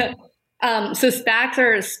SPACs. Yeah. So SPACs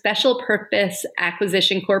are special purpose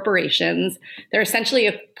acquisition corporations. They're essentially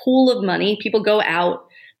a pool of money. People go out,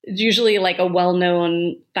 usually like a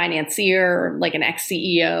well-known financier, like an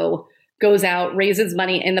ex-CEO, goes out, raises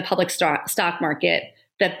money in the public stock market,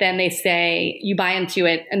 that then they say, you buy into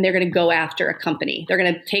it, and they're going to go after a company. They're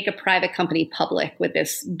going to take a private company public with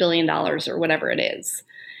this $1 billion or whatever it is.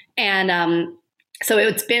 And so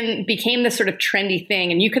became this sort of trendy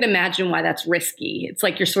thing. And you could imagine why that's risky. It's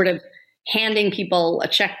like you're sort of handing people a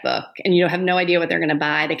checkbook and you have no idea what they're going to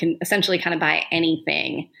buy. They can essentially kind of buy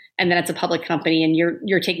anything. And then it's a public company and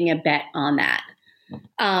you're taking a bet on that.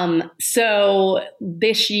 So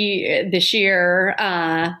this year,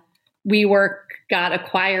 WeWork got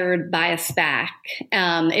acquired by a SPAC.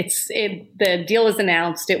 The deal is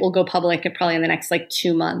announced. It will go public probably in the next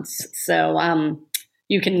 2 months. So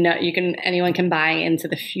anyone can buy into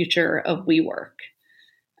the future of WeWork.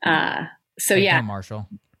 Marshall.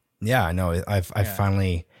 Yeah, I know. I've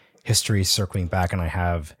finally, history circling back, and I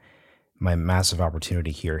have my massive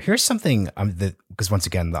opportunity here. Here's something because once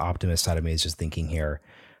again, the optimist side of me is just thinking here.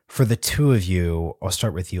 For the two of you, I'll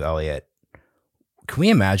start with you, Eliot. Can we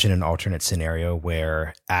imagine an alternate scenario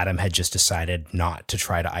where Adam had just decided not to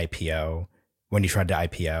try to IPO when he tried to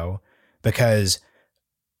IPO? Because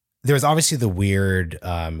there was obviously the weird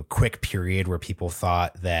quick period where people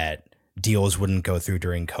thought that deals wouldn't go through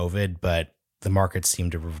during COVID, but the market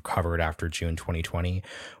seemed to have recovered after June 2020.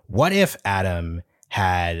 What if Adam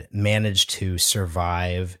had managed to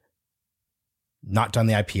survive, not done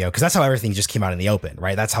the IPO? Because that's how everything just came out in the open,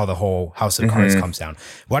 right? That's how the whole house of cards comes down.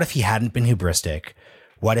 What if he hadn't been hubristic?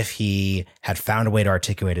 What if he had found a way to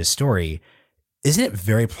articulate his story? Isn't it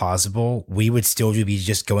very plausible we would still be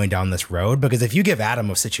just going down this road? Because if you give Adam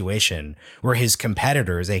a situation where his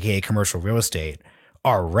competitors, aka commercial real estate,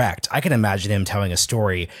 are wrecked, I can imagine him telling a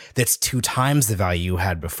story that's 2 times the value you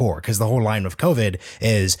had before. Because the whole line of COVID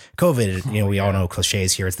is COVID, we all know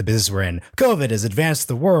cliches here. It's the business we're in. COVID has advanced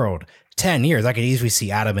the world 10 years. I could easily see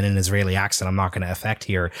Adam in an Israeli accent I'm not going to affect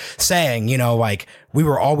here saying, we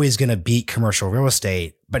were always going to beat commercial real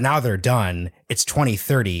estate, but now they're done. It's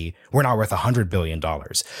 2030. We're now worth $100 billion.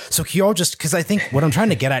 So can you all because I think what I'm trying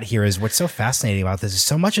to get at here is what's so fascinating about this is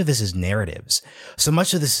so much of this is narratives. So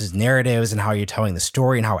much of this is narratives and how you're telling the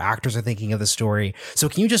story and how actors are thinking of the story. So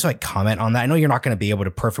can you just comment on that? I know you're not going to be able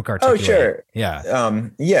to perfectly articulate. Oh, sure.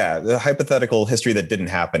 Yeah. The hypothetical history that didn't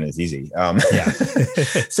happen is easy.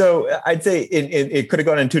 So I'd say it could have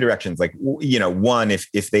gone in 2 directions. One,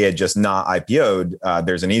 if they had just not IPO'd,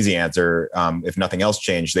 there's an easy answer. If nothing else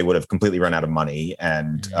changed, they would have completely run out of money.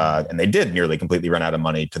 And they did nearly completely run out of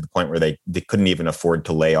money to the point where they couldn't even afford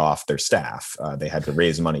to lay off their staff. They had to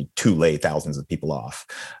raise money to lay thousands of people off.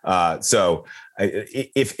 So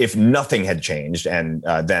if nothing had changed, and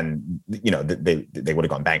then, they would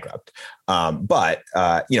have gone bankrupt. But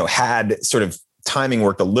had sort of timing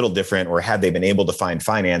worked a little different, or had they been able to find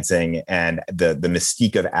financing and the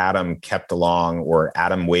mystique of Adam kept along, or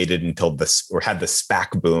Adam waited until had the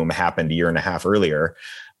SPAC boom happened a year and a half earlier,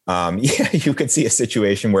 you could see a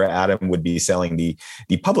situation where Adam would be selling the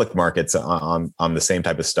public markets on the same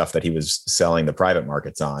type of stuff that he was selling the private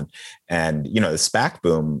markets on. And, the SPAC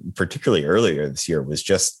boom, particularly earlier this year, was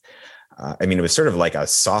just, it was sort of like a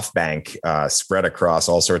SoftBank spread across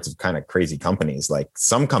all sorts of kind of crazy companies. Like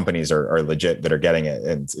some companies are legit that are getting it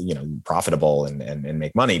and, profitable and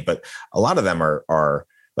make money. But a lot of them are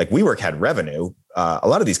like WeWork had revenue. A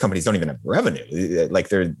lot of these companies don't even have revenue. Like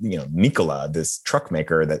they're, Nikola, this truck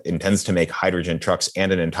maker that intends to make hydrogen trucks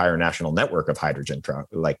and an entire national network of hydrogen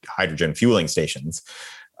hydrogen fueling stations.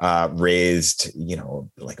 Raised,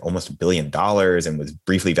 almost $1 billion and was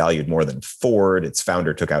briefly valued more than Ford. Its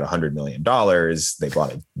founder took out $100 million. They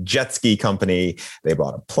bought a jet ski company. They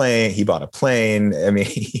bought a plane. He bought a plane.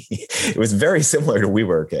 It was very similar to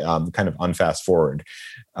WeWork, kind of unfast forward.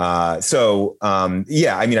 I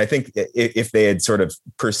think if they had sort of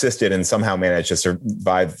persisted and somehow managed to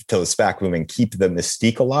survive till the SPAC boom and keep the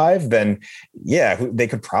mystique alive, then they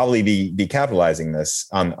could probably be capitalizing this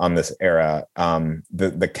on this era.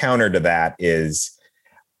 The counter to that is,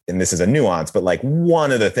 and this is a nuance, but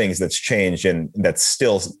one of the things that's changed and that's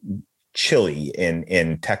still chilly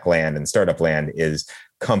in tech land and startup land is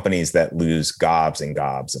companies that lose gobs and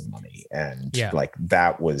gobs of money. And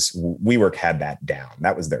that was, WeWork had that down.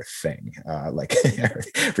 That was their thing.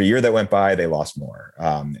 For a year that went by, they lost more.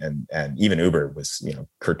 And even Uber was,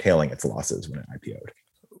 curtailing its losses when it IPO'd.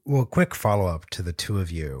 Well, quick follow-up to the two of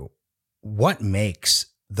you. What makes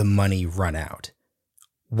the money run out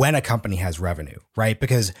when a company has revenue, right?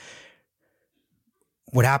 Because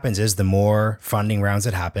what happens is the more funding rounds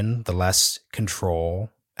that happen, the less control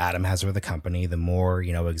Adam has over the company, the more,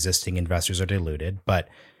 existing investors are diluted. But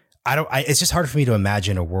it's just hard for me to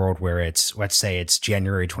imagine a world where let's say it's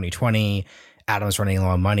January 2020, Adam's running low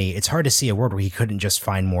on money. It's hard to see a world where he couldn't just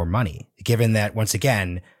find more money, given that, once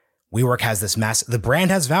again, WeWork has this the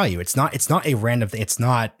brand has value. It's not a random thing. It's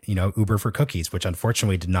not, Uber for cookies, which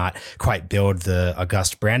unfortunately did not quite build the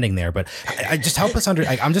august branding there. But I just help us I'm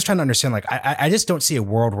just trying to understand, I just don't see a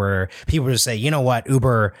world where people just say, you know what,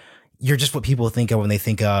 Uber, you're just what people think of when they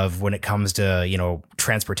think of when it comes to,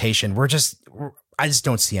 transportation. I just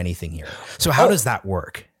don't see anything here. So how does that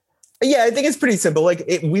work? Yeah, I think it's pretty simple. Like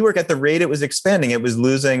WeWork, at the rate it was expanding, it was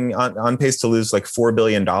losing on pace to lose like $4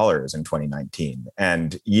 billion in 2019.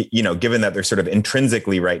 And, given that they're sort of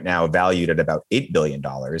intrinsically right now valued at about $8 billion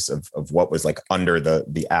of what was like under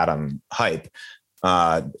the Atom hype,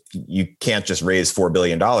 you can't just raise $4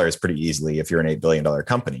 billion pretty easily. If you're an $8 billion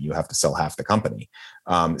company, you have to sell half the company.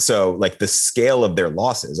 So like the scale of their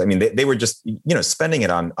losses, I mean, they were just, spending it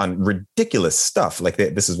on ridiculous stuff. Like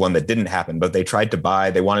this is one that didn't happen, but they tried to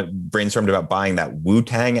brainstormed about buying that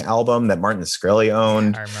Wu-Tang album that Martin Shkreli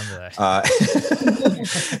owned. I remember that.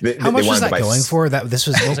 How much was that going for? That this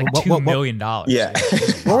was like $2 million. Yeah.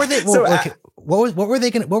 What were they? What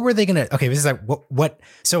were they gonna? Okay, this is like what?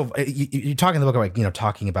 So you're talking in the book about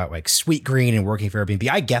talking about like Sweet Green and working for Airbnb.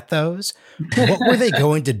 I get those. What were they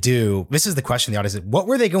going to do? This is the question the audience is. What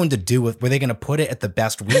were they going to do with? Were they going to put it at the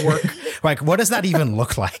best WeWork? Like, what does that even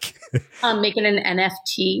look like? Making an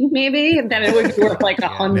NFT, maybe then it would be worth like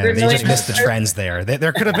 $100 million. They just missed the trends there.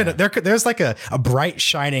 There could have been there's like a bright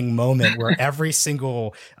shining moment where every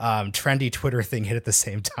single trendy Twitter thing hit at the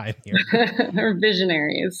same time here. They're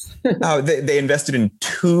visionaries. They invested in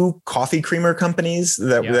 2 coffee creamer companies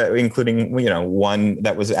that including one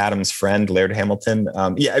that was Adam's friend, Laird Hamilton. I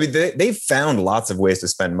mean they found lots of ways to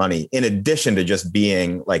spend money in addition to just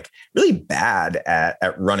being like really bad at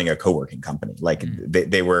running a co-working company. Like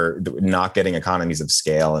they were not getting economies of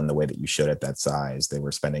scale in the way that you should at that size. They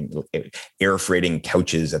were spending air freighting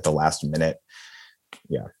couches at the last minute.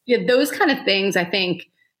 Yeah, those kind of things, I think.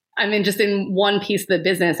 I mean, just in one piece of the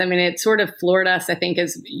business, I mean, it sort of floored us, I think,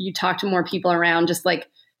 as you talk to more people around just like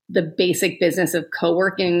the basic business of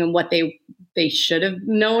co-working and what they should have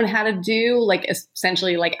known how to do, like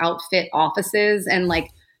essentially like outfit offices and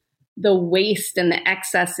like the waste and the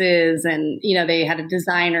excesses. And, they had a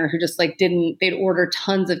designer who just like they'd order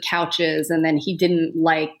tons of couches and then he didn't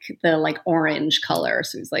like the like orange color.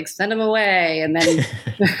 So he's like, send them away. And then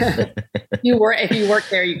if you work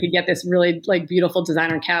there, you could get this really like beautiful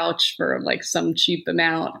designer couch for like some cheap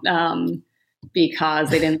amount because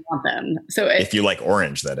they didn't want them. So if you like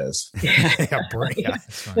orange, that is.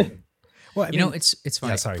 That's funny. Well, it's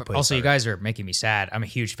funny. Yeah, sorry, please, also, sorry. You guys are making me sad. I'm a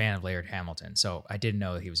huge fan of Laird Hamilton, so I didn't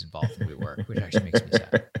know that he was involved in WeWork, which actually makes me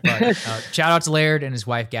sad. But shout out to Laird and his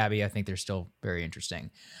wife, Gabby. I think they're still very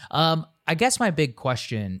interesting. I guess my big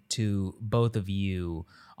question to both of you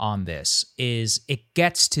on this is it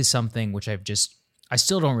gets to something which I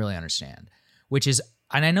still don't really understand, which is,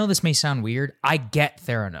 and I know this may sound weird, I get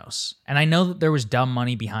Theranos, and I know that there was dumb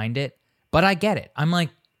money behind it, but I get it. I'm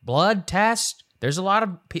like, blood test, that's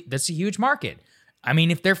a huge market. I mean,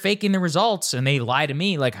 if they're faking the results and they lie to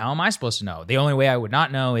me, like, how am I supposed to know? The only way I would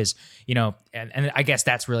not know is, and I guess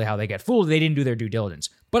that's really how they get fooled. They didn't do their due diligence.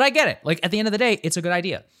 But I get it. Like, at the end of the day, it's a good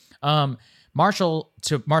idea. Marshall,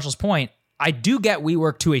 to Marshall's point, I do get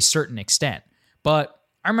WeWork to a certain extent, but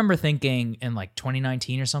I remember thinking in like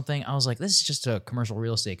 2019 or something, I was like, this is just a commercial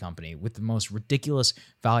real estate company with the most ridiculous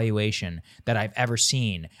valuation that I've ever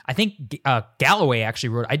seen. I think Galloway actually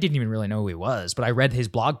wrote, I didn't even really know who he was, but I read his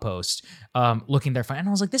blog post looking there, and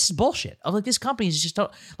I was like, this is bullshit. I was like, this company is just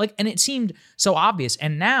like, and it seemed so obvious.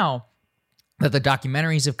 And now that the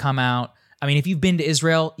documentaries have come out, I mean, if you've been to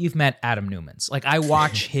Israel, you've met Adam Newman's. Like I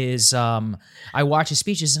watch his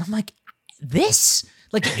speeches and I'm like, this?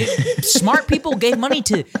 Like smart people gave money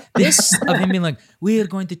to this of him being like, we are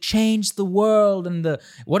going to change the world and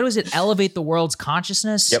what was it? Elevate the world's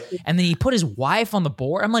consciousness. Yep. And then he put his wife on the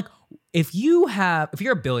board. I'm like, if you're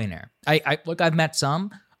a billionaire, I've met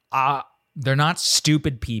some, they're not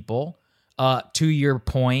stupid people. To your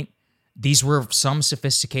point, these were some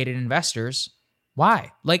sophisticated investors.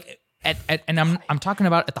 Why? Like, and I'm talking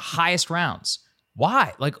about at the highest rounds.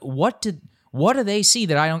 Why? Like, what do they see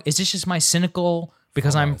that I don't? Is this just my cynical?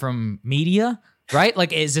 Because I'm from media, right?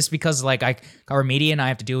 Like, is this because like I cover media and I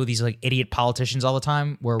have to deal with these like idiot politicians all the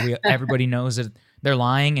time where everybody knows that they're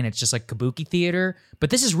lying and it's just like kabuki theater? But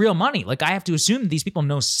this is real money. Like I have to assume these people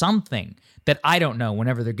know something that I don't know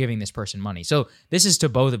whenever they're giving this person money. So this is to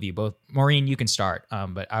both of you. Both Maureen, you can start,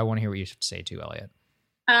 but I want to hear what you have to say too, Eliot.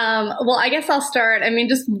 Well, I guess I'll start. I mean,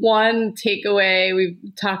 just one takeaway we've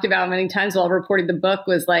talked about many times while reporting the book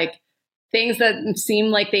was like, things that seemed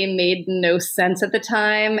like they made no sense at the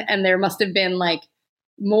time. And there must have been like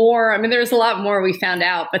more, I mean, there's a lot more we found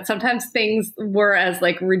out, but sometimes things were as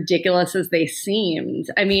like ridiculous as they seemed.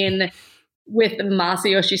 I mean, with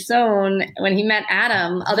Masayoshi Son, when he met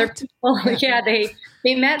Adam, other people,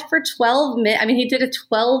 they met for 12 minutes. I mean, he did a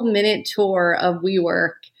 12-minute tour of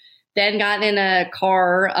WeWork, then got in a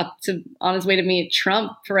car on his way to meet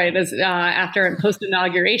Trump right as after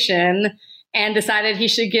post-inauguration, and decided he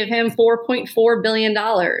should give him $4.4 billion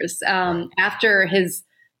after his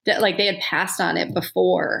like they had passed on it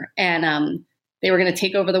before, and they were going to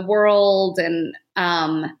take over the world. And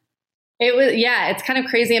it was, it's kind of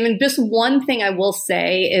crazy. I mean, just one thing I will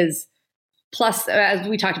say is, plus, as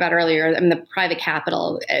we talked about earlier, I mean, the private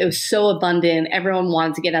capital, it was so abundant. Everyone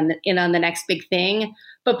wanted to get in on the next big thing.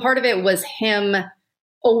 But part of it was him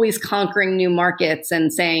always conquering new markets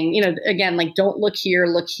and saying, again, like, don't look here,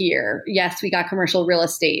 look here. Yes, we got commercial real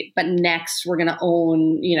estate, but next we're going to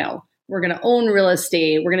own, we're going to own real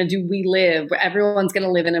estate. We're going to do We Live, where everyone's going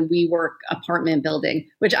to live in a WeWork apartment building,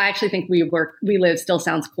 which I actually think We Live still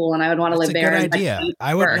sounds cool, and I would want to live there. That's a good idea.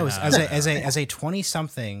 I would know as a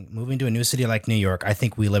 20-something moving to a new city like New York, I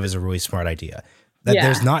think We Live is a really smart idea.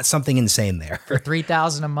 There's not something insane there. For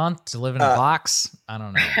 $3,000 a month to live in a box? I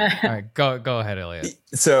don't know. All right, go ahead, Eliot.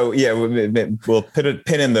 So we'll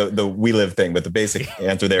pin in the We Live thing, but the basic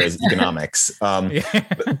answer there is economics.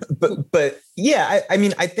 But I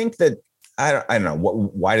mean, I think that I don't know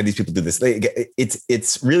why do these people do this?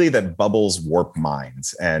 It's really that bubbles warp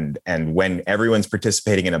minds, and when everyone's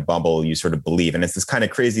participating in a bubble, you sort of believe, and it's this kind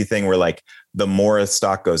of crazy thing where like the more a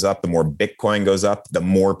stock goes up, the more Bitcoin goes up, the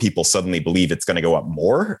more people suddenly believe it's going to go up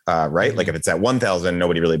more, right? Mm-hmm. Like if it's at 1,000,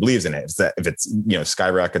 nobody really believes in it. If it's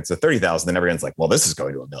skyrockets to 30,000, then everyone's like, well, this is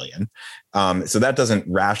going to 1 million. So that doesn't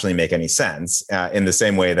rationally make any sense. In the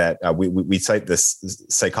same way that we cite this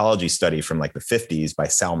psychology study from like the 50s by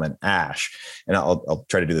Salman Ash. And I'll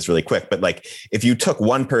try to do this really quick, but like if you took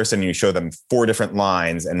one person and you show them 4 different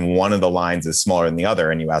lines and one of the lines is smaller than the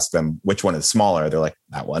other, and you ask them which one is smaller, they're like,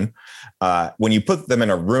 that one. When you put them in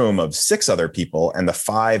a room of 6 other people and those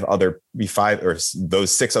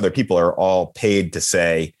 6 other people are all paid to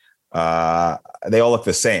say, they all look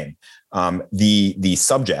the same. The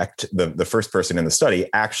subject, the first person in the study,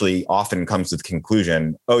 actually often comes to the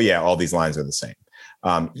conclusion, oh yeah, all these lines are the same.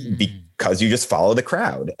 Because you just follow the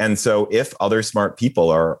crowd. And so if other smart people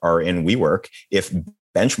are in WeWork, if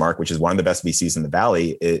Benchmark, which is one of the best VCs in the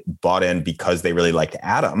Valley, it bought in because they really liked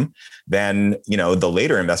Adam, then, the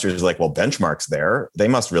later investors are like, well, Benchmark's there. They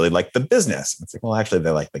must really like the business. It's like, well, actually, they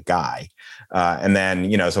like the guy. And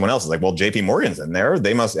then, someone else is like, well, JP Morgan's in there.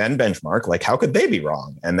 They must end Benchmark. Like, how could they be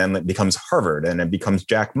wrong? And then it becomes Harvard, and it becomes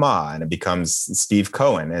Jack Ma, and it becomes Steve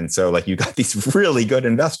Cohen. And so like you got these really good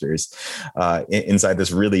investors inside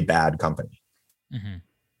this really bad company. Mm-hmm.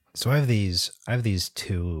 So I have these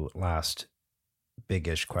 2 last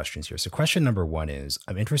big-ish questions here. So question number 1 is,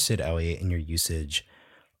 I'm interested, Eliot, in your usage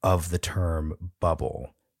of the term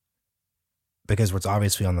bubble, because what's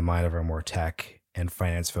obviously on the mind of our more tech and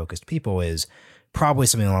finance-focused people is probably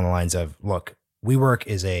something along the lines of, look, WeWork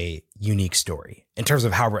is a unique story in terms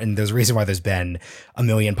of how, and there's a reason why there's been a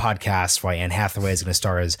million podcasts, why Anne Hathaway is going to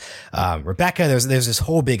star as Rebecca. There's this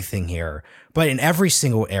whole big thing here, but in every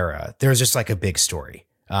single era, there's just like a big story.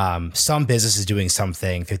 Some business is doing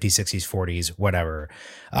something, 50s, 60s, 40s, whatever.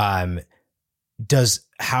 Does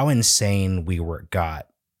how insane WeWork got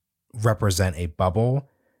represent a bubble?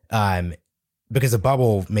 Because the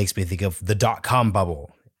bubble makes me think of the .com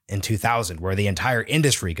bubble in 2000, where the entire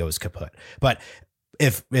industry goes kaput. But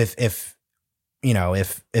if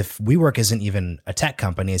WeWork isn't even a tech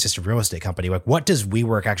company, it's just a real estate company, like what does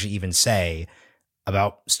WeWork actually even say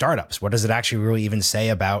about startups? What does it actually really even say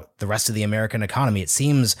about the rest of the American economy? It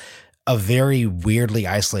seems a very weirdly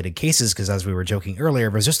isolated cases, because as we were joking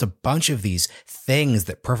earlier, there's just a bunch of these things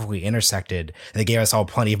that perfectly intersected. They gave us all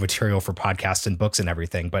plenty of material for podcasts and books and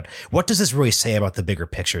everything. But what does this really say about the bigger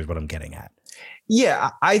picture is what I'm getting at. Yeah,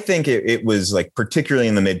 I think it was like, particularly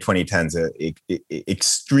in the mid 2010s,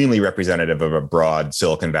 extremely representative of a broad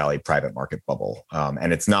Silicon Valley private market bubble.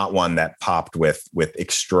 And it's not one that popped with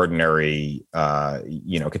extraordinary,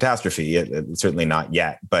 catastrophe. Certainly not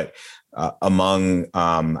yet. But among,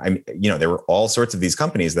 there were all sorts of these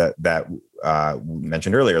companies that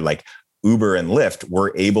mentioned earlier, like Uber and Lyft,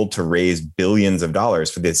 were able to raise billions of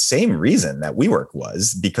dollars for the same reason that WeWork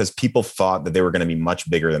was, because people thought that they were going to be much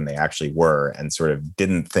bigger than they actually were, and sort of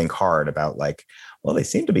didn't think hard about like, well, they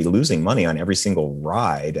seem to be losing money on every single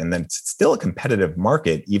ride. And then it's still a competitive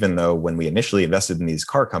market, even though when we initially invested in these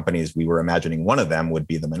car companies, we were imagining one of them would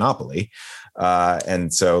be the monopoly.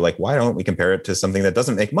 And so like, why don't we compare it to something that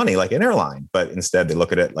doesn't make money like an airline, but instead they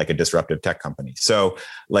look at it like a disruptive tech company. So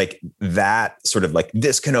like that sort of like,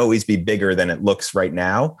 this can always be bigger than it looks right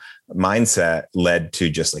now mindset led to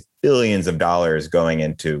just like billions of dollars going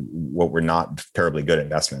into what were not terribly good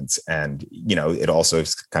investments. And, it also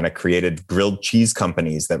kind of created grilled cheese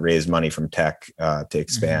companies that raised money from tech to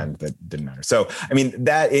expand that didn't matter. So, I mean,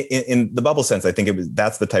 that in the bubble sense, I think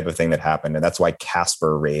that's the type of thing that happened. And that's why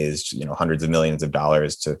Casper raised, hundreds of millions of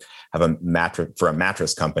dollars to have a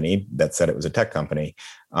mattress company that said it was a tech company.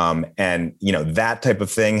 And, that type of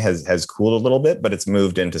thing has cooled a little bit, but it's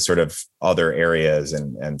moved into sort of other areas,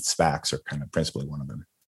 and SPACs are kind of principally one of them.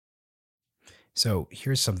 So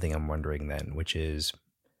here's something I'm wondering then, which is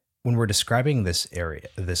when we're describing this era,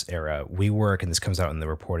 WeWork, and this comes out in the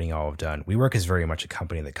reporting y'all have done, WeWork is very much a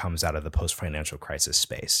company that comes out of the post-financial crisis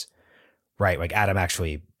space, right? Like Adam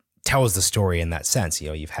actually tells the story in that sense.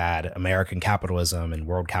 You've had American capitalism and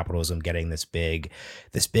world capitalism getting this big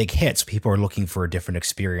hit. So people are looking for a different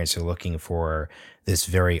experience. They're looking for this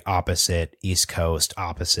very opposite East Coast,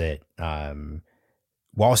 opposite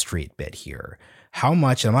Wall Street bit here. How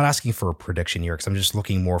much, and I'm not asking for a prediction here because I'm just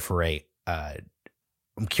looking more for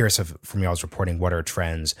I'm curious from y'all's reporting, what are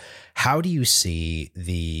trends? How do you see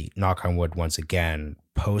the, knock on wood once again,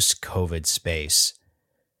 post-COVID space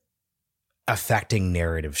affecting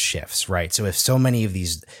narrative shifts, right? So if so many of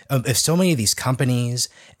these companies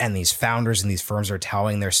and these founders and these firms are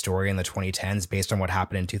telling their story in the 2010s based on what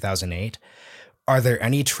happened in 2008, are there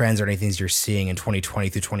any trends or any things you're seeing in 2020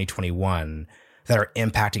 through 2021 that are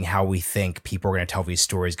impacting how we think people are going to tell these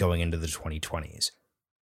stories going into the 2020s?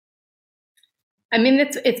 I mean,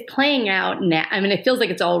 it's playing out now. I mean, it feels like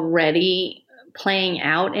it's already playing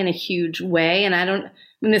out in a huge way. And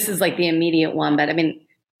this is like the immediate one, but I mean,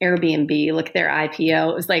 Airbnb, look at their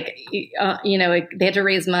IPO. It was like, they had to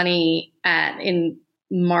raise money in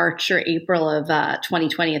March or April of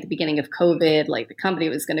 2020 at the beginning of COVID. Like the company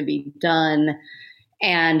was going to be done.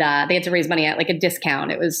 And they had to raise money at like a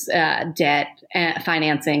discount. It was debt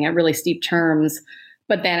financing at really steep terms.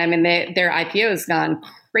 But then, I mean, their IPO has gone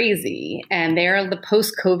crazy. And they're the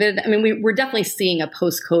post-COVID. I mean, we're definitely seeing a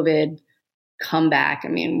post-COVID comeback. I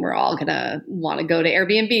mean, we're all going to want to go to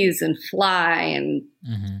Airbnbs and fly and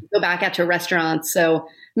go back out to restaurants. So, I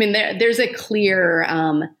mean, there's a clear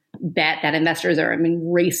bet that investors are,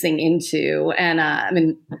 racing into. And I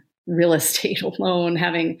mean, real estate alone,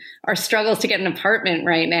 having our struggles to get an apartment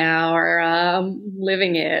right now, or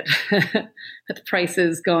living it with the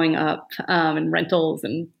prices going up and rentals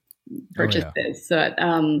and purchases. So,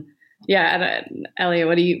 Eliot,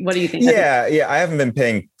 what do you think? Yeah. I haven't been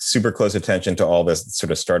paying super close attention to all this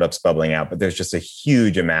sort of startups bubbling out, but there's just a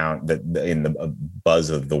huge amount that in the buzz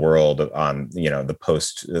of the world on, the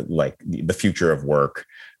post, like the future of work.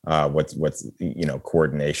 What's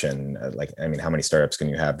coordination, how many startups can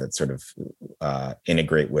you have that sort of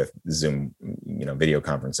integrate with Zoom, video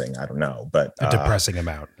conferencing? I don't know, but a depressing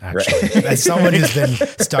amount, actually. Right? As someone who's been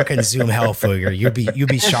stuck in Zoom hell for a year, you'd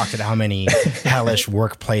be shocked at how many hellish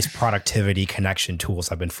workplace productivity connection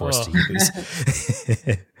tools I've been forced to use.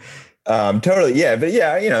 Totally. Yeah.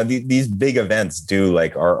 But these big events do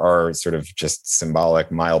are sort of just symbolic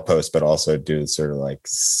mileposts, but also do sort of like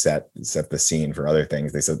set the scene for other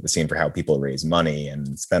things. They set the scene for how people raise money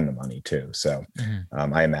and spend the money too. So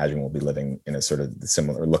I imagine we'll be living in a sort of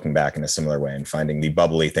similar, looking back in a similar way and finding the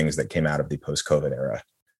bubbly things that came out of the post-COVID era.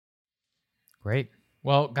 Great.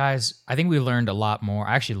 Well, guys, I think we learned a lot more.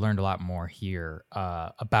 I actually learned a lot more here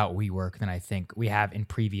about WeWork than I think we have in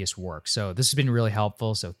previous work. So this has been really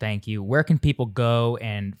helpful. So thank you. Where can people go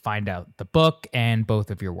and find out the book and both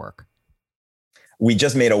of your work? We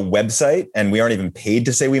just made a website, and we aren't even paid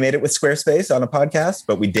to say we made it with Squarespace on a podcast,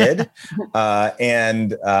 but we did.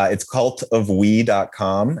 And it's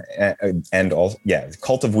cultofwe.com and also, it's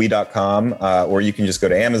cultofwe.com. Or you can just go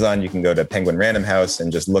to Amazon. You can go to Penguin Random House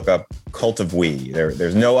and just look up Cult of We.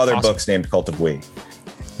 There's no other books named Cult of We.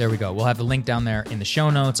 There we go. We'll have the link down there in the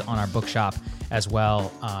show notes on our bookshop as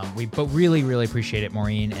well. But really, really appreciate it,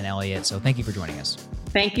 Maureen and Eliot. So thank you for joining us.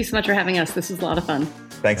 Thank you so much for having us. This was a lot of fun.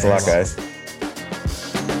 Thanks a lot, guys.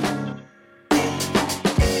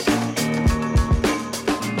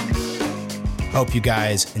 Hope you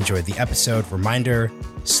guys enjoyed the episode. Reminder,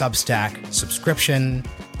 Substack subscription,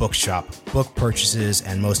 bookshop book purchases,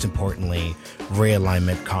 and most importantly,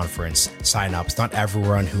 realignment conference signups. Not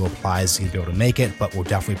everyone who applies is going to be able to make it, but we'll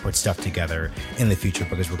definitely put stuff together in the future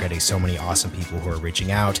because we're getting so many awesome people who are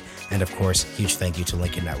reaching out. And of course, huge thank you to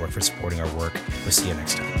Lincoln Network for supporting our work. We'll see you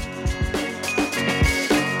next time.